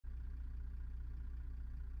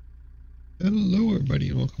Hello everybody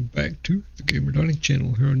and welcome back to the Gamer Donnie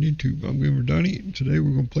channel here on YouTube. I'm Gamer Donnie and today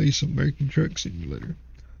we're going to play some American Truck Simulator.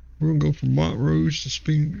 We're going to go from Montrose to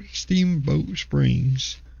Steamboat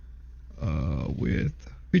Springs with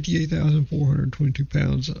 58,422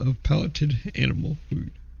 pounds of palleted animal food.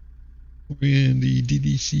 We're in the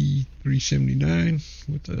DDC379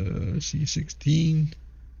 with a C16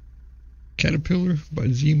 Caterpillar by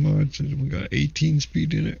Z-Mods, and we got 18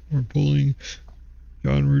 speed in it. We're pulling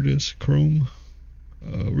John Rudess Chrome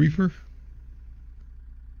reefer,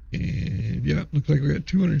 and yeah, looks like we got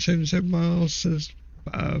 277 miles. Says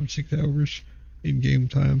 5-6 hours in game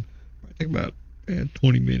time. Might take about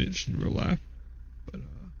 20 minutes in real life, but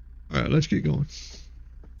all right, let's get going.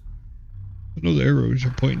 I know the arrows are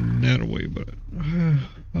pointing that way, but I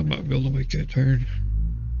might be able to make that turn.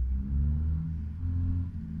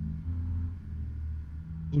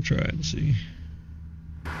 We'll try it and see.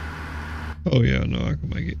 Oh yeah, no, I can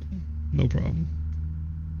make it. No problem.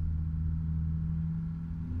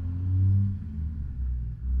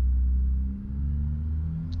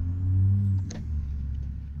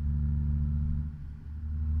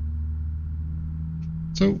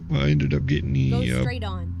 So I ended up getting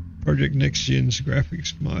the Project Next Gen's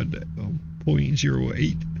graphics mod at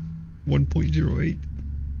 1.08,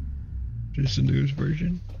 which is the newest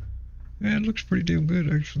version. Yeah, it looks pretty damn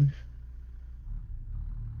good actually.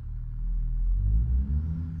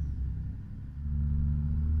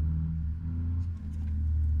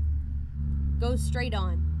 Go straight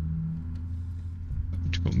on.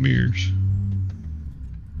 It's got mirrors.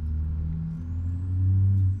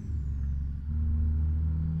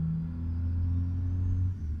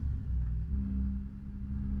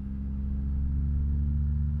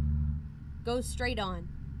 Go straight on.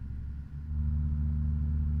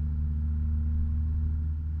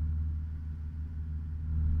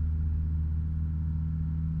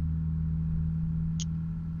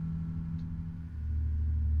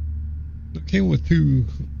 It came with two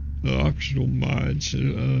optional mods.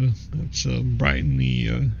 That's brighten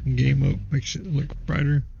the game up, makes it look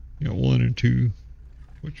brighter. You got 1 and 2.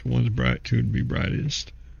 Which one's bright? 2 would be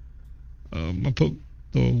brightest. I put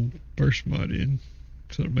the first mod in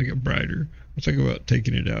so to make it brighter. I'm thinking about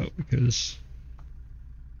taking it out because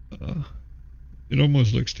it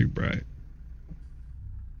almost looks too bright.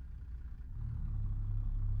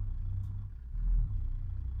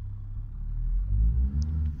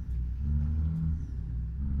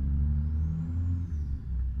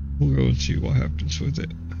 We'll go and see what happens with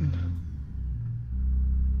it.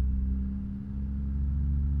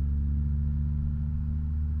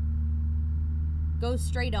 Go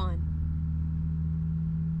straight on.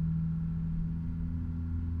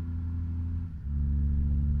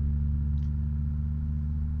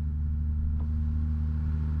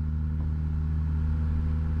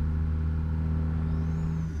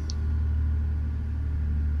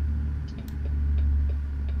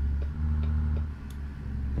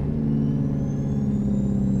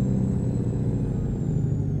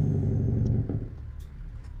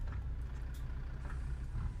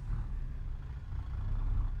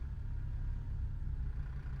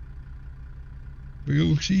 We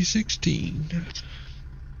go C16.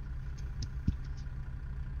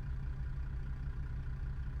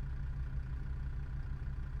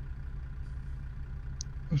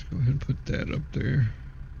 Let's go ahead and put that up there.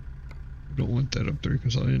 I don't want that up there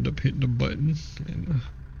because I'll end up hitting a button and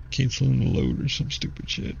canceling the load or some stupid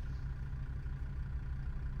shit.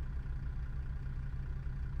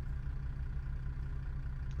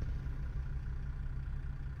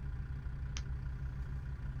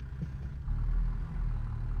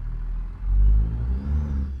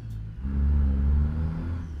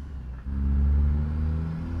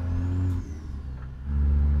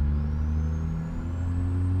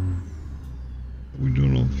 We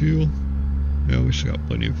doing on fuel? Yeah, we still got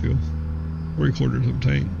plenty of fuel. 3/4 of the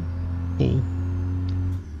tank full.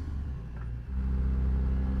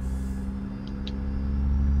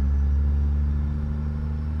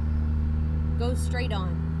 Go straight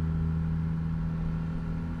on.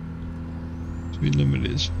 Speed limit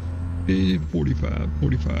is 45.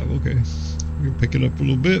 Okay, we can pick it up a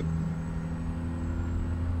little bit.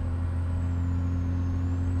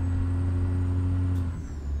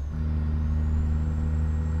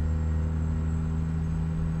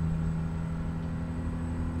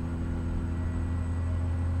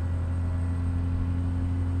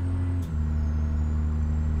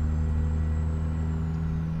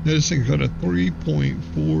 This thing's got a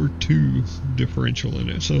 3.42 differential in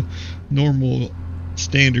it. So normal,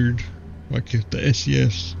 standard, like the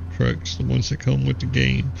SES trucks, the ones that come with the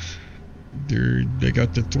game, they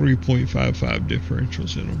got the 3.55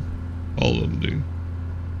 differentials in them. All of them do.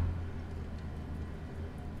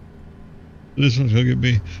 This one's gonna give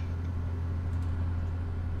me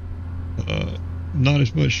not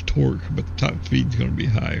as much torque, but the top speed's gonna be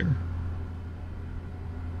higher.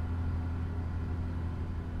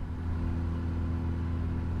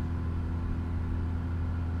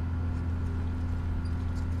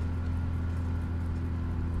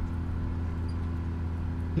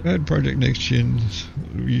 I had Project Next Gen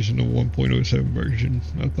using the 1.07 version.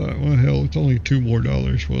 I thought, well, hell, it's only $2 more.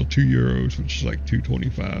 Well, €2, which is like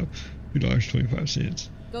 $2.25.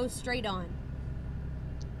 Go straight on.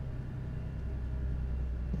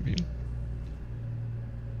 I mean,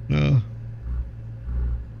 no.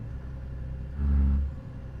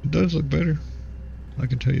 It does look better. I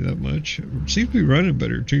can tell you that much. It seems to be running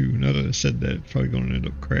better too. Now that I said that, it's probably going to end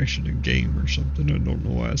up crashing a game or something. I don't know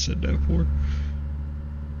why I said that for.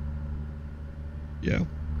 Yeah.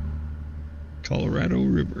 Colorado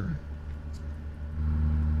River.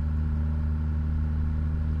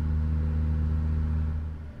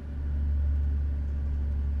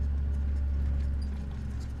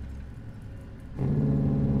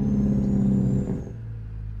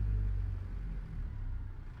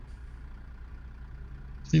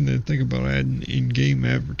 Seem to think about adding in-game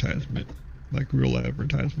advertisement, like real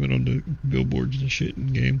advertisement on the billboards and shit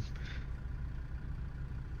in game.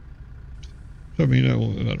 I mean, I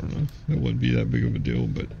don't know. That wouldn't be that big of a deal,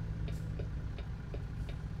 but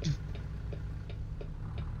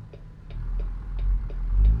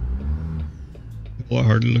a lot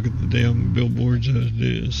harder to look at the damn billboards as it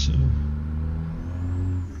is. So.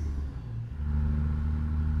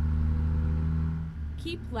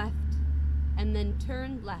 Keep left, and then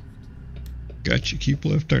turn left. Gotcha. Keep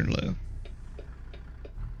left, turn left.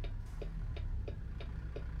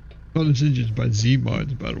 Oh, this engine's by Z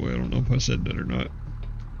Mods, by the way. I don't know if I said that or not.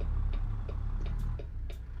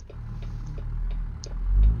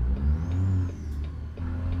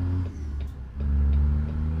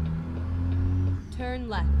 Turn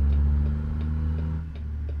left.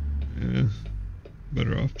 Yeah.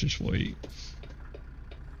 Better off just wait.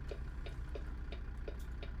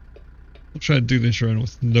 I'll try to do this run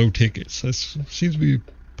with no tickets. That seems to be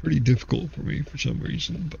pretty difficult for me for some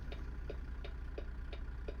reason, but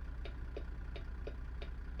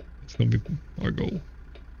it's gonna be our goal.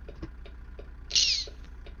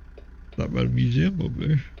 Not about a museum over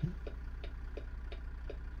there.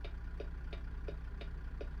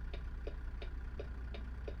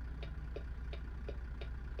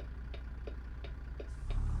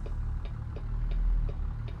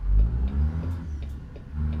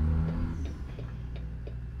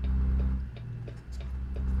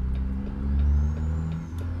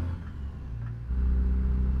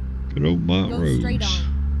 Good old Montrose. Go straight on.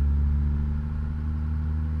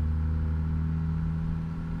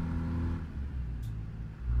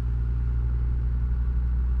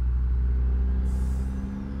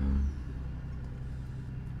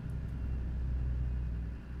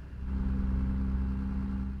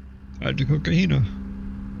 Tied to cocaine.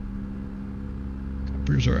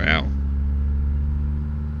 Coppers are out.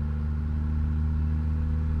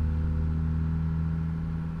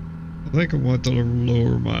 I think I want to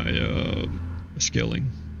lower my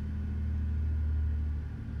scaling.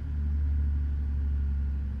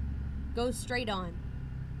 Go straight on.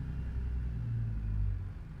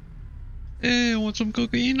 Hey, I want some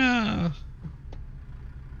cocaine.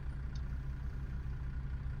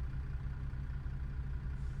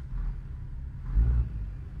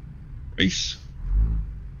 Race.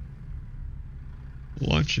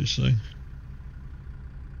 Launch this thing.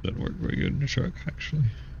 Doesn't work very good in the truck, actually.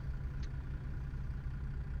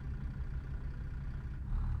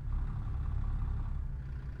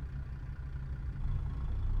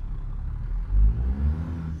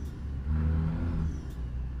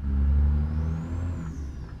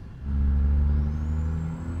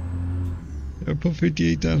 I put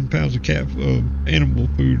 58,000 pounds of animal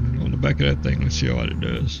food on the back of that thing. Let's see how it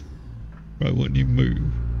does. Probably wouldn't even move.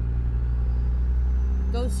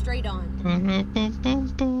 Go straight on.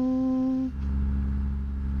 Ba-da-bum-bum-bum.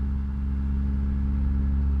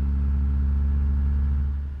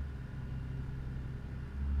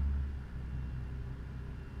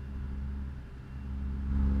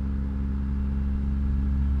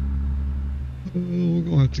 Oh, we're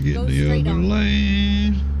gonna have to get in the other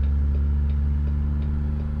lane.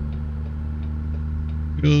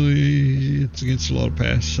 Really, it's against a lot of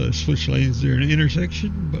pass switch lanes there in an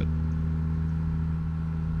intersection, but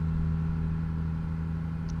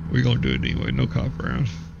we're gonna do it anyway. No cop around.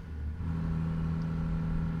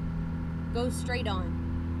 Go straight on.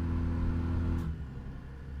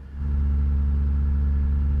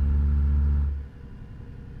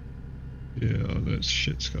 Yeah, that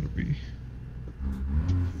shit's gotta be.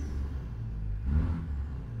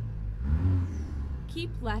 Keep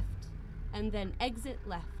left, and then exit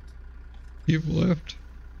left. Keep left,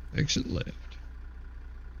 exit left.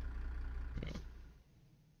 Yeah.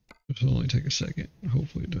 This will only take a second.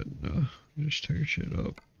 Hopefully it doesn't just tear shit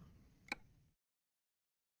up.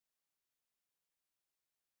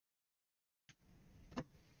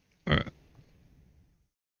 Alright.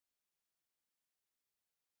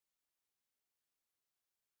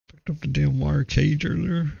 Picked up the damn wire cage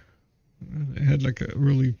earlier. It had like a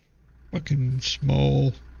really fucking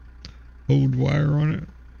small hold wire on it.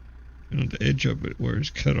 And on the edge of it where it's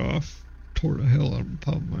cut off, tore the hell out of the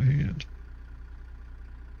palm of my hand.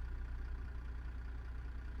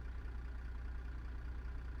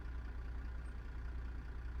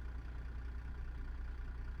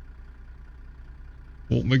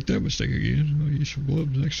 Won't make that mistake again. I'll use some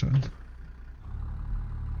gloves next time.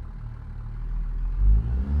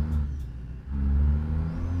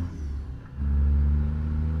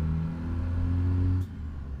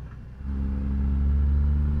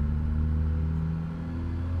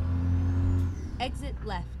 Exit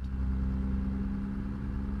left.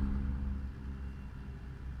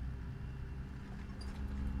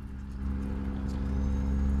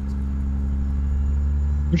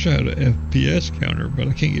 Wish I had an FPS counter, but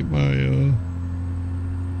I can't get my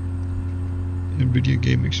NVIDIA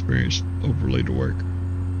game experience overlay to work.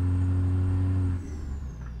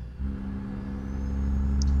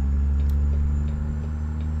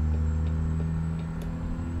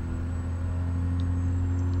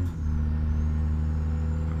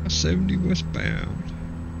 I-70 westbound.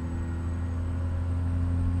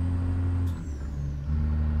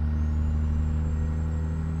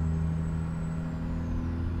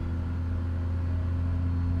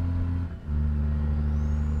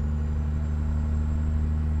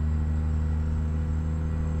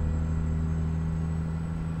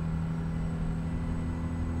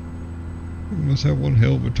 It must have one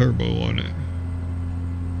hell of a turbo on it.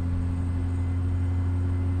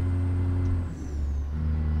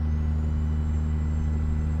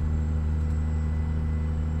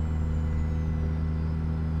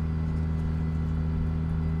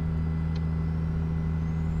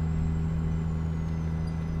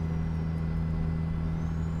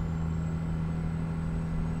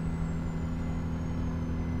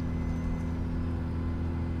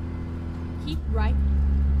 Keep right,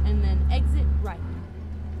 and then exit right.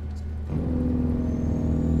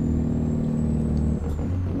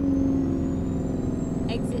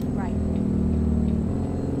 Exit right.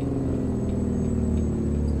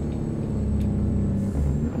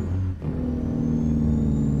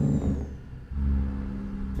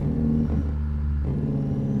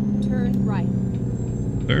 Turn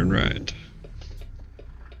right. Turn right.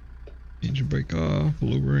 Engine brake off,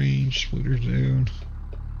 low range, splitters down.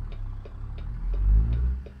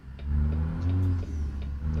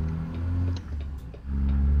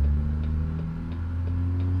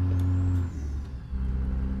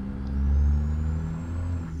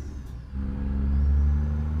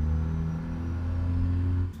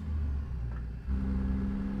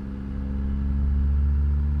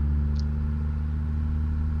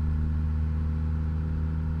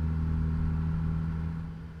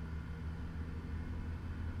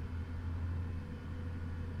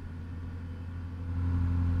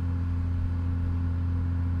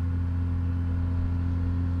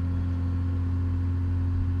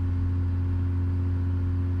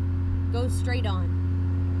 Go straight on.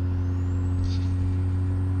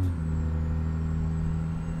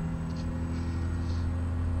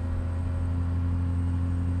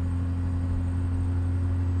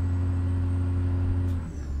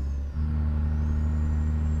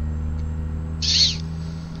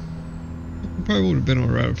 Probably would have been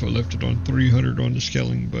alright if I left it on 300 on the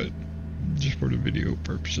scaling, but just for the video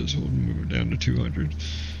purposes, we'll move it down to 200.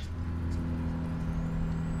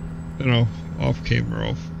 Then I'll off camera,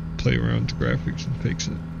 I'll play around with the graphics and fix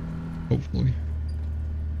it, hopefully.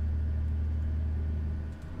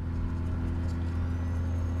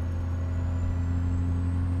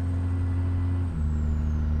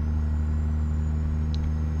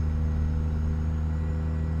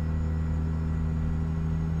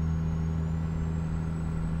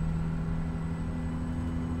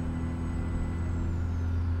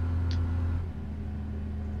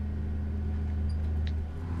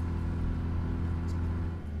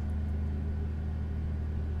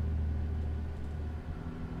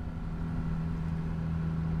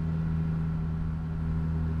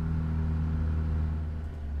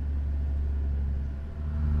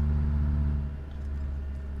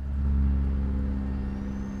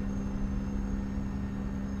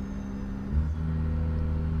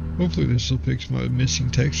 Hopefully this will fix my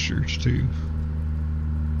missing textures too.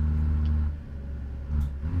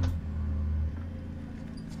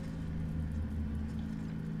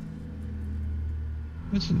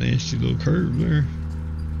 That's a nasty little curve there.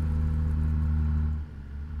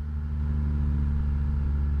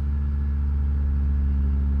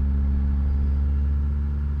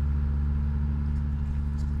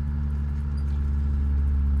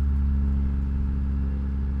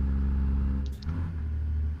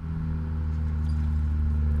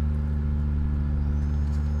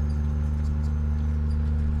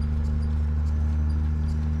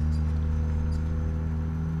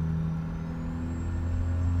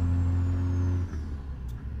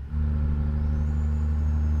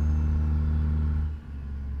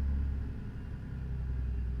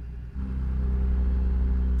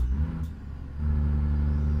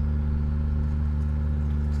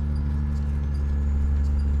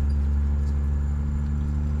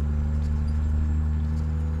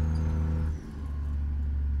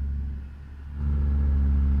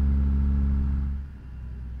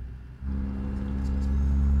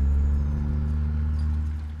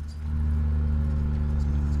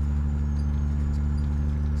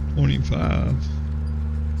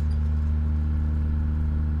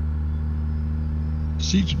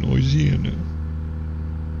 Seat's noisy, isn't it?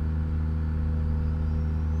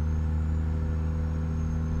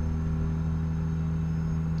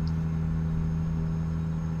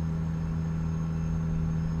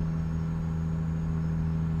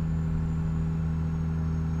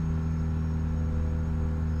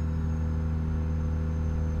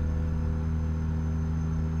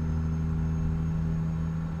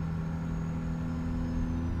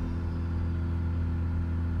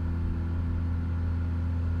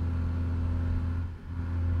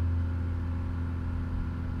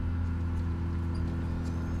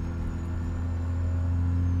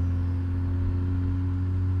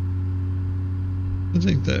 I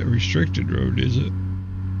think that restricted road, is it?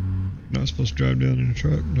 Not supposed to drive down in a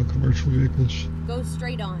truck, no commercial vehicles. Go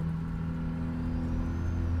straight on.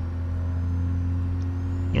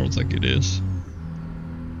 I don't think it is.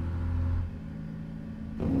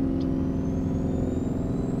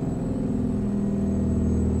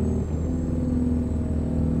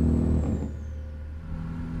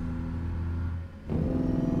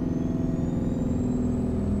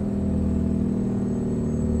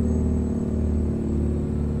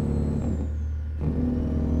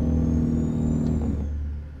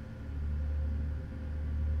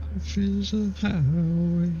 Is a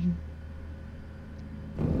highway.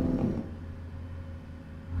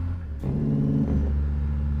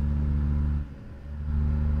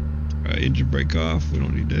 Alright, engine brake off. We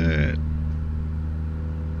don't need that.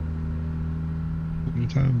 For the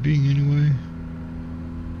time being, anyway.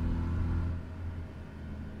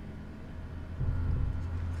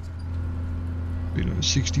 Speed of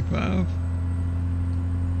 65.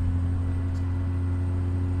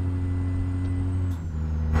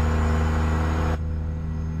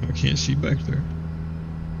 I can't see back there.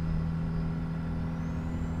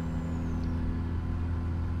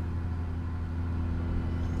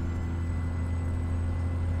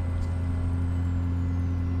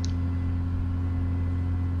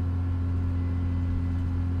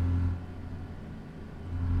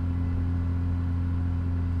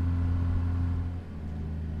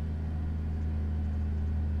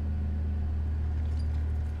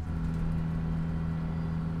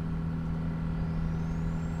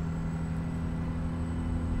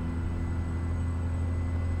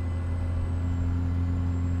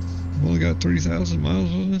 Only got 3,000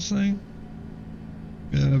 miles on this thing.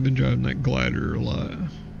 Yeah, I've been driving that glider a lot.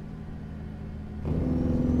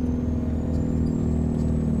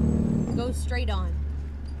 Go straight on.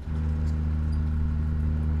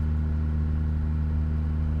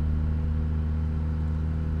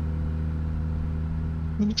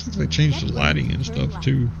 It looks like they changed the lighting and stuff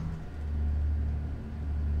too.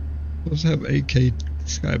 Supposed to have 8K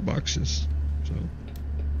skyboxes, so.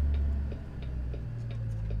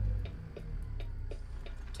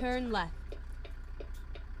 Turn left.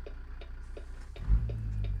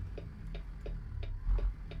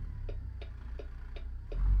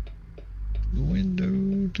 The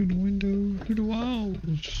window, to the window, to the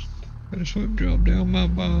walls. Got a sweat drop down my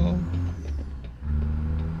ball.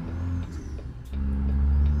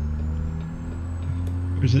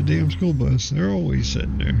 There's that damn school bus. They're always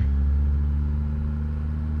sitting there.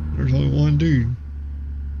 There's only one dude.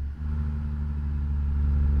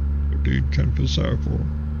 The dude kind of feels sorry for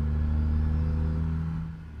him.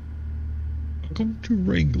 Welcome to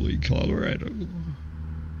Wrangley, Colorado.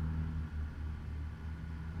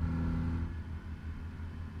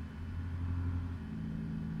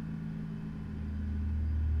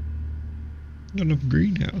 Got enough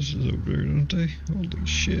greenhouses over there, don't they? Holy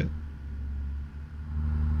shit.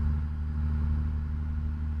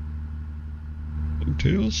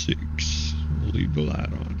 Hotel 6. We'll leave the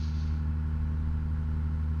light on.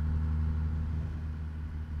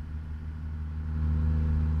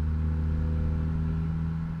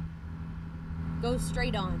 Go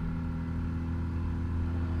straight on.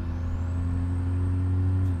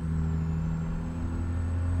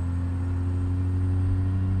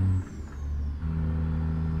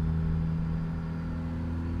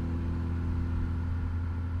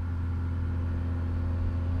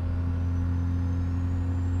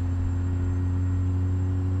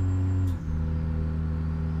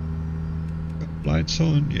 Lights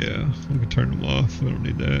on? Yeah, we can turn them off. We don't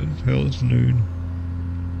need that. Hell, it's noon.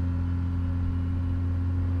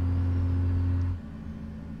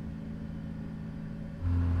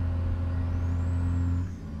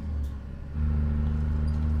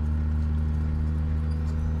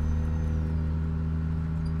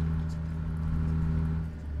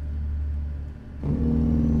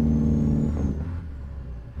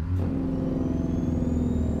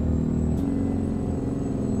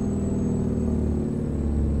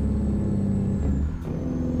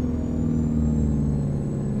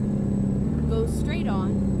 Go straight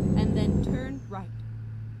on, and then turn right.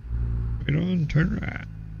 Straight on, turn right.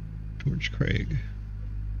 Towards Craig.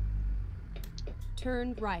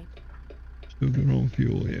 Turn right. Still good on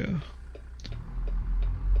fuel, yeah.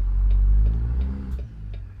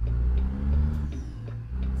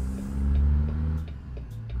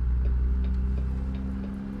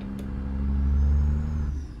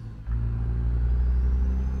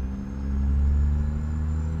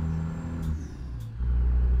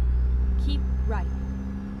 Keep right.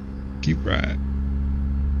 Keep right.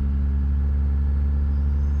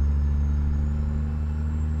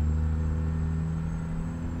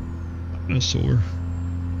 Dinosaur.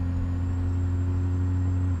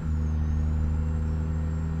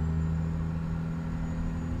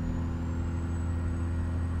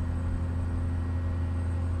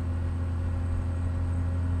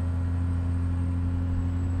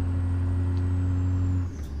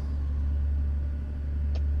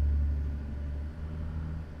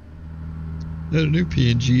 That a new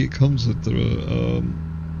PNG, it comes with the,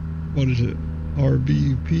 what is it?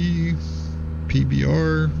 RBP,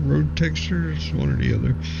 PBR, road textures, one or the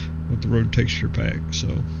other, with the road texture pack, so.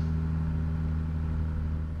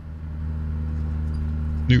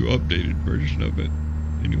 New updated version of it,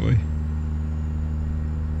 anyway.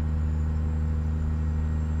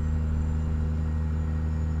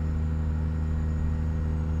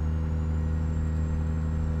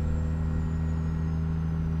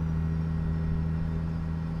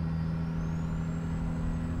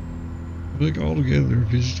 I think altogether,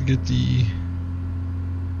 just to get the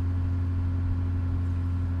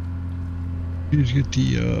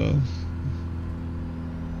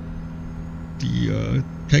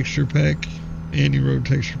texture pack, any road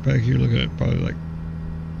texture pack, you're looking at probably like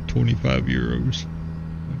 25 euros,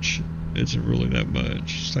 which isn't really that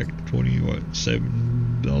much. It's like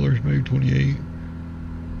 $7, maybe 28.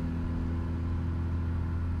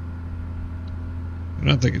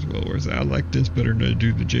 And I think it's well worth it. I like this better than to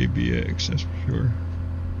do the JBX, that's for sure.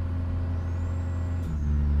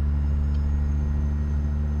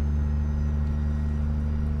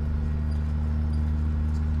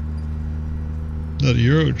 Now the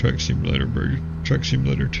Euro Truck Simulator version, Truck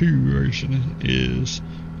Simulator 2 version is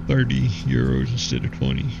 30 euros instead of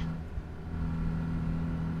 20.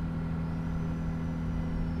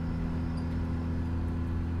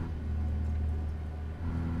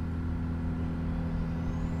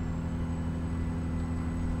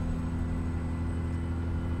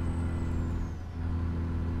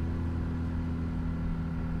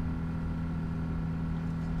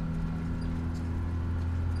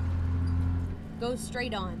 Go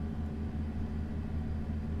straight on.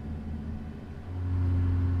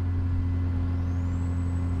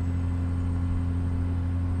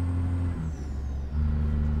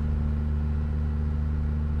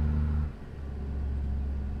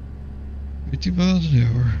 Miles an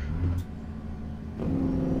hour.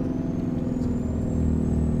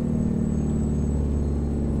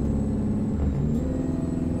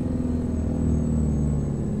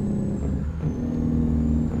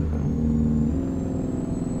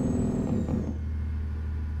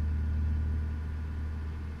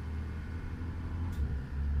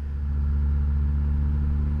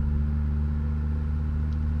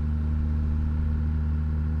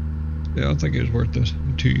 Yeah, I think it was worth the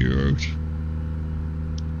 €2.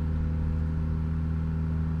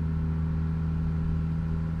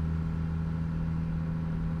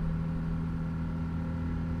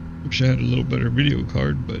 Wish I had a little better video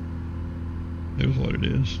card, but it was what it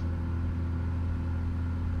is.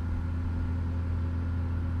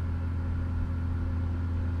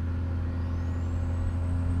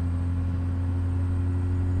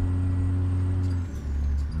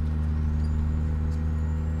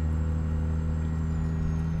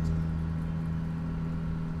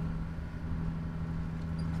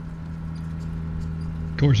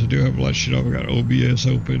 Of course, I do have a lot of shit. I've got OBS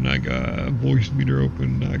open. I got voice meter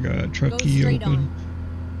open. I got truck key open.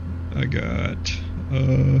 I got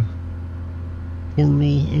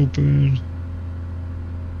portal open.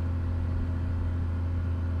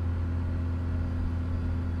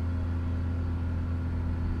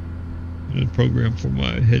 And a program for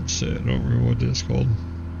my headset. I don't remember what that's called.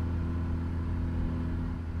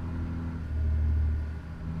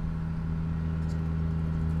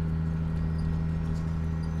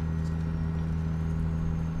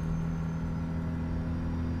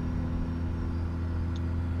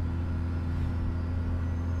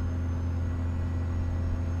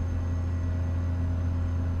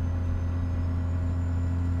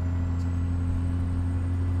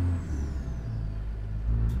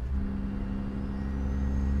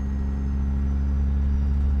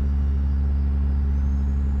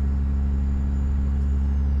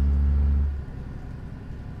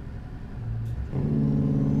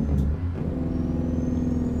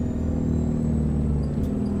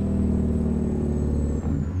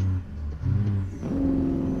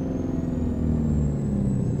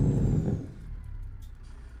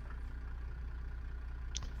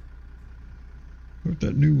 With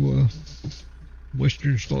that new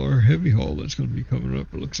Western Star heavy haul that's going to be coming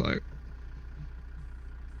up, it looks like.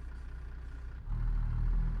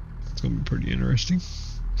 It's going to be pretty interesting.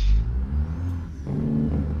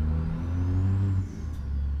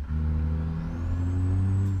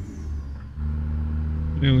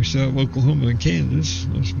 Now we still have Oklahoma and Kansas.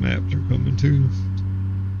 Those maps are coming too.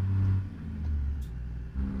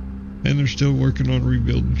 And they're still working on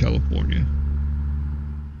rebuilding California.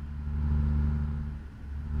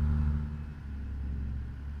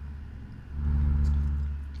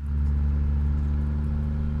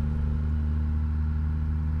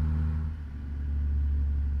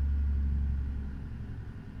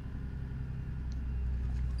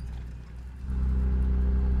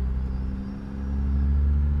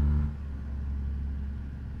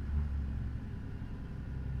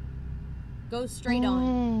 Go straight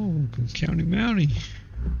on. Oh, County Mountie.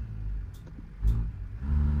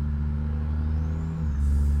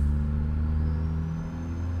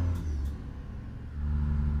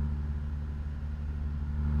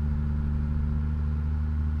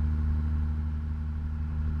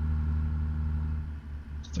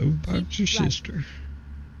 So about your sister.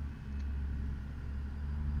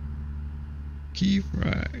 Keep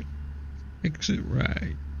right. Exit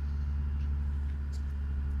right.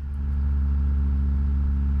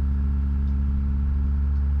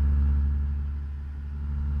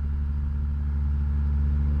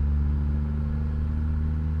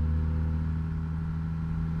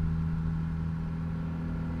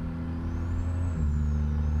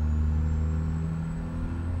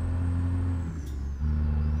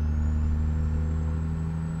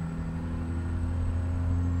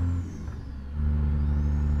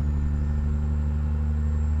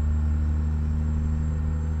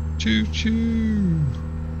 Choo choo.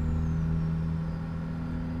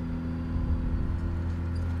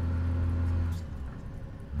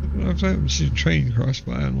 I haven't seen a train cross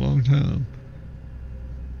by in a long time.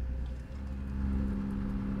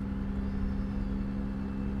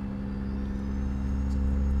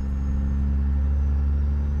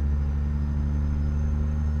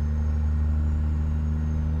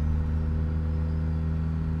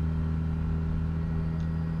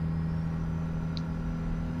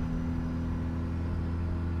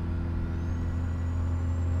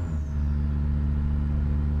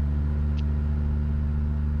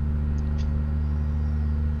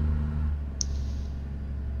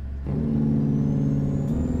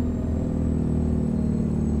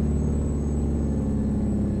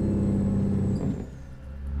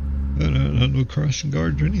 No crossing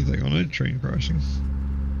guards or anything on that train crossing.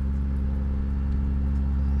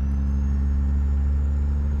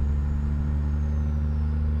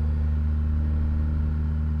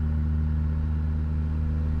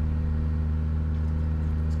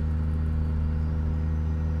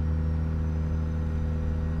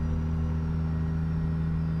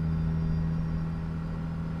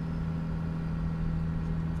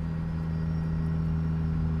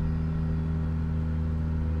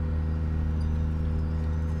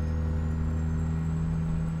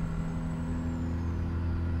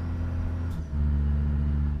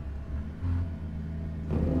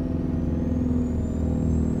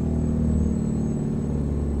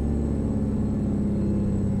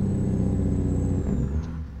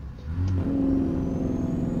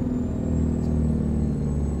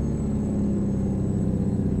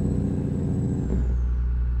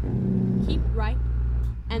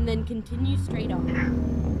 and then continue straight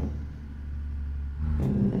on.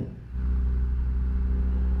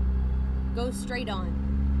 Go straight on.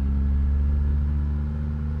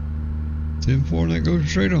 10-4 and that goes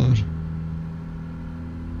straight on.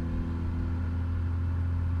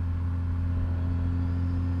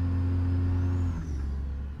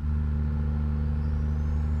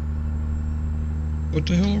 What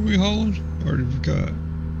the hell are we hauling? Already forgot.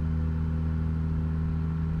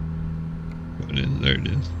 What is it? There it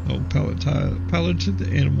is. Oh, palleted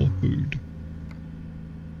animal food.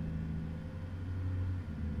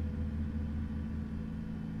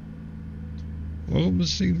 Welcome to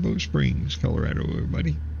Steamboat Springs, Colorado,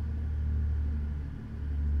 everybody.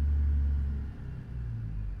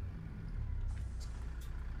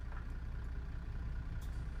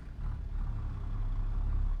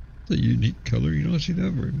 It's a unique color. You don't see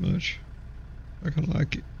that very much. I kind of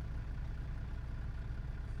like it.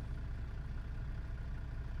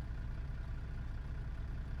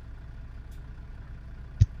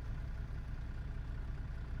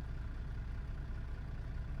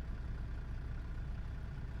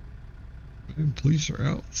 And police are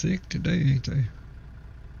out sick today, ain't they?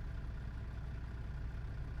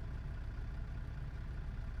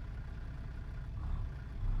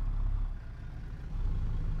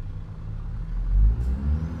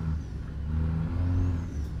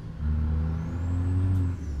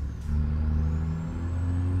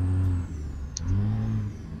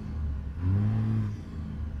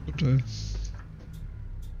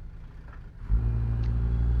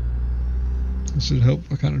 This would help.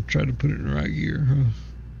 I kind of try to put it in the right gear, huh?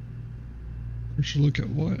 First look at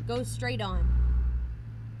what? Go straight on.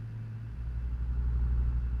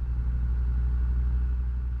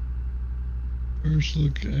 First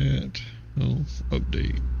look at, oh,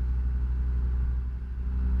 update.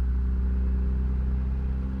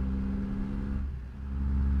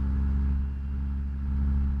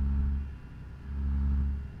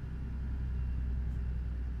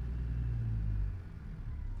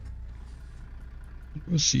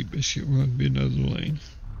 Let's see, Biscuit. We're going to be another lane.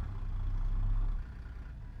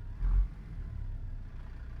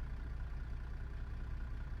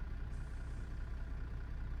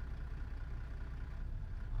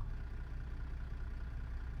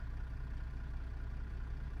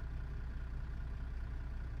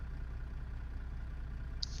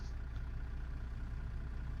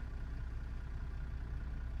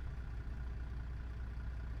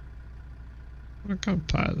 What kind of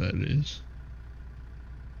pie that is?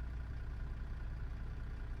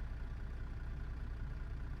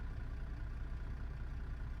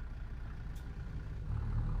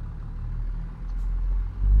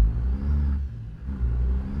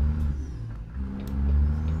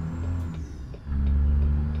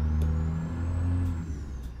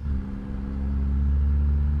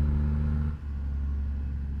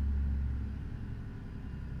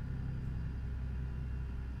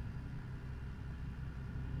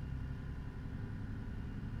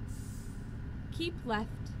 Keep left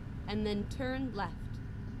and then turn left.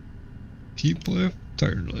 Keep left,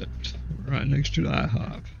 turn left. Right next to the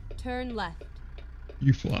IHOP. Turn left.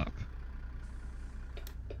 You flop.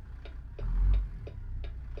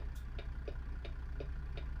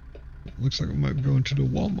 Looks like we might be going to the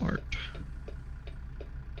Walmart.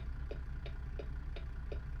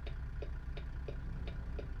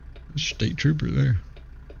 State trooper there.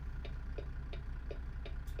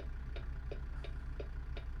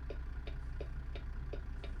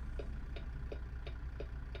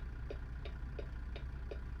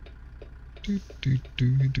 Do, do,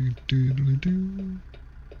 do, do, do, do, do.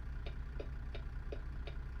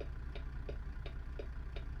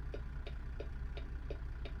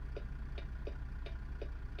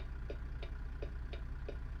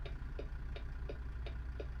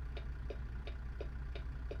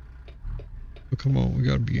 Oh, come on, we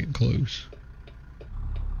gotta be getting close.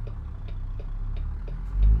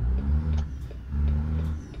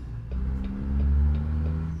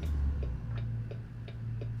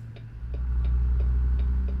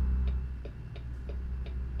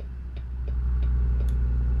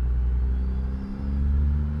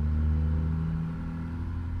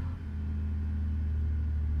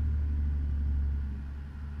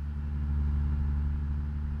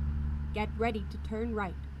 Get ready to turn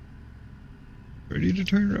right. Ready to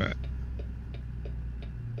turn right.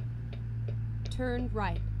 Turn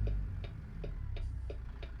right.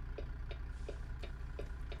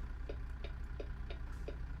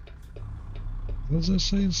 What does that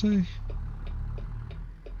say?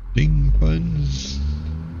 Ding Buns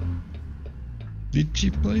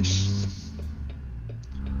Litchi place?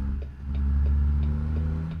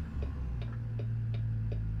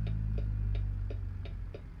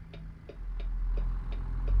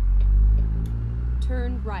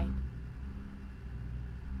 Turn right.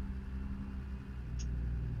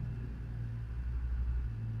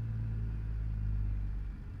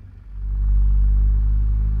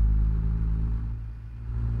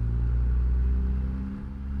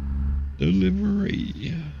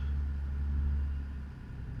 Delivery.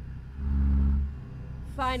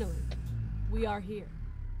 Finally, we are here.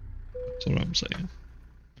 That's what I'm saying.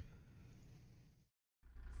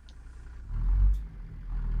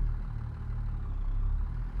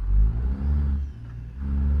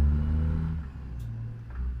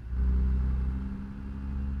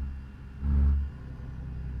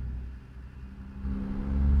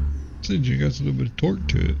 This engine got a little bit of torque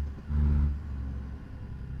to it.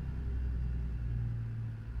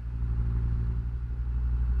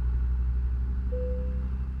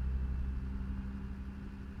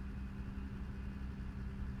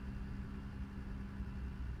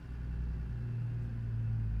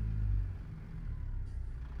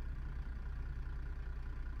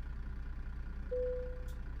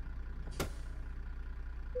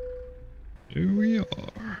 There we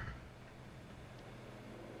are.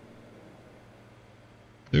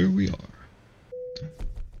 There we are.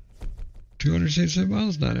 267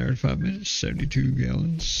 miles, 9 hours, 5 minutes, 72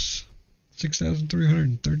 gallons,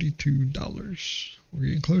 $6,332. We're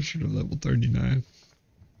getting closer to level 39.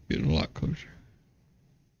 Getting a lot closer.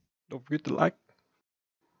 Don't forget to like,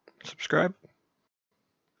 subscribe,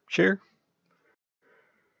 share,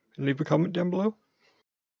 and leave a comment down below.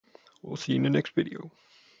 We'll see you in the next video.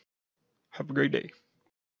 Have a great day.